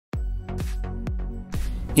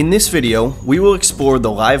In this video, we will explore the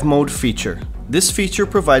Live Mode feature. This feature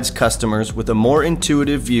provides customers with a more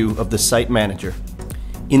intuitive view of the site manager.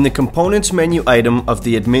 In the Components menu item of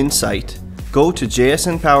the admin site, go to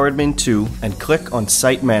JSN PowerAdmin 2 and click on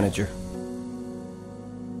Site Manager.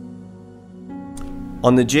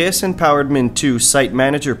 On the JSN PowerAdmin 2 Site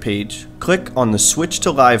Manager page, click on the Switch to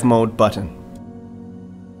Live Mode button.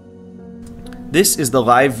 This is the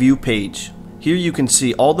Live View page. Here you can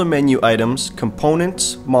see all the menu items,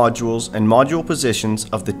 components, modules, and module positions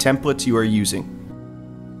of the templates you are using.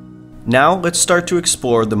 Now let's start to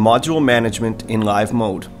explore the module management in Live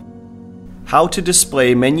Mode. How to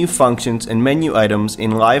display menu functions and menu items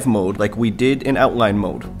in Live Mode like we did in Outline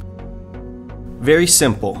Mode. Very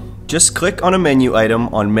simple. Just click on a menu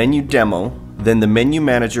item on Menu Demo, then the Menu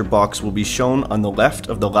Manager box will be shown on the left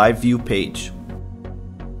of the Live View page.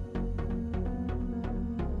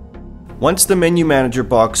 Once the Menu Manager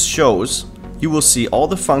box shows, you will see all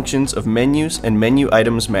the functions of menus and menu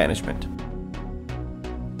items management.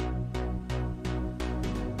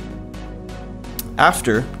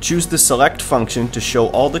 After, choose the Select function to show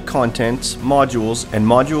all the contents, modules, and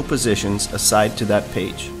module positions assigned to that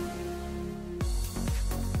page.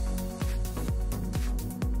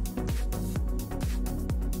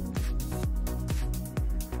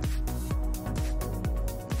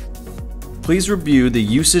 Please review the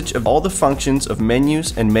usage of all the functions of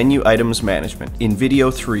menus and menu items management in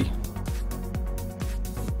video 3.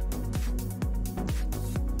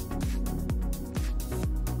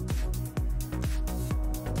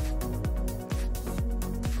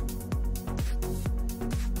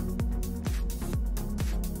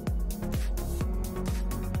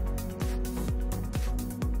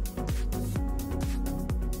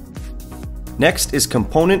 Next is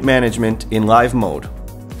Component Management in Live Mode.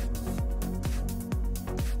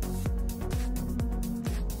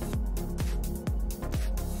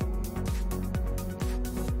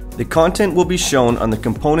 The content will be shown on the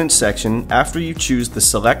Components section after you choose the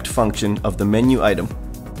Select function of the menu item.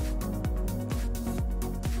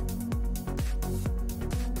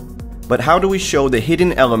 But how do we show the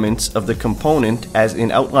hidden elements of the component as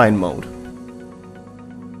in Outline Mode?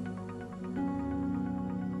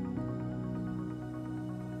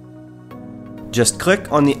 Just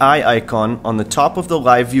click on the eye icon on the top of the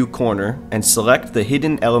Live View corner and select the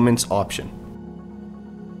Hidden Elements option.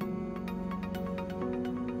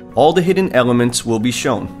 All the hidden elements will be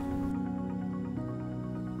shown.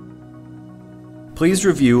 Please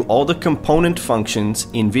review all the component functions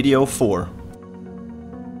in video 4.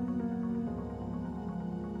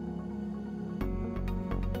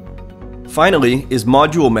 Finally is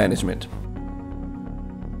Module Management.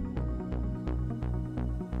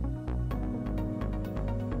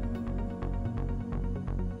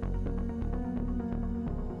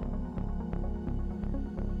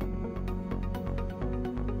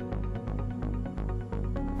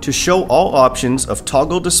 To show all options of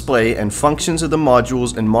toggle display and functions of the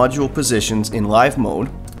modules and module positions in Live Mode,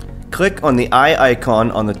 click on the eye icon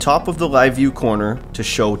on the top of the Live View corner to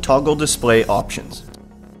show toggle display options.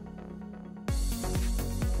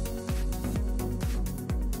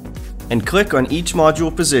 And click on each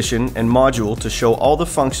module position and module to show all the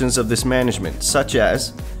functions of this management, such as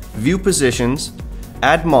view positions,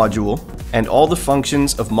 add module, and all the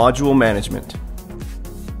functions of module management.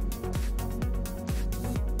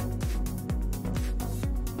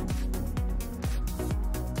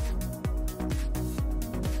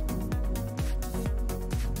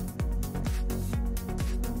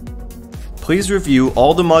 Please review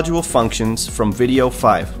all the module functions from video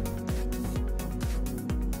 5.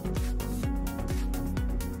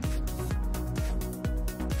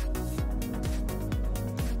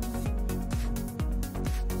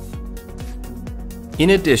 In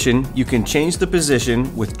addition, you can change the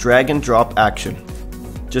position with drag and drop action.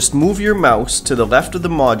 Just move your mouse to the left of the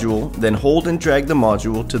module, then hold and drag the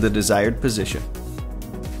module to the desired position.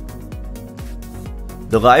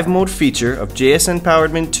 The Live Mode feature of JSN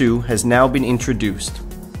PowerAdmin 2 has now been introduced.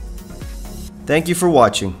 Thank you for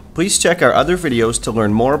watching. Please check our other videos to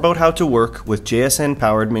learn more about how to work with JSN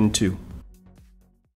PowerAdmin 2.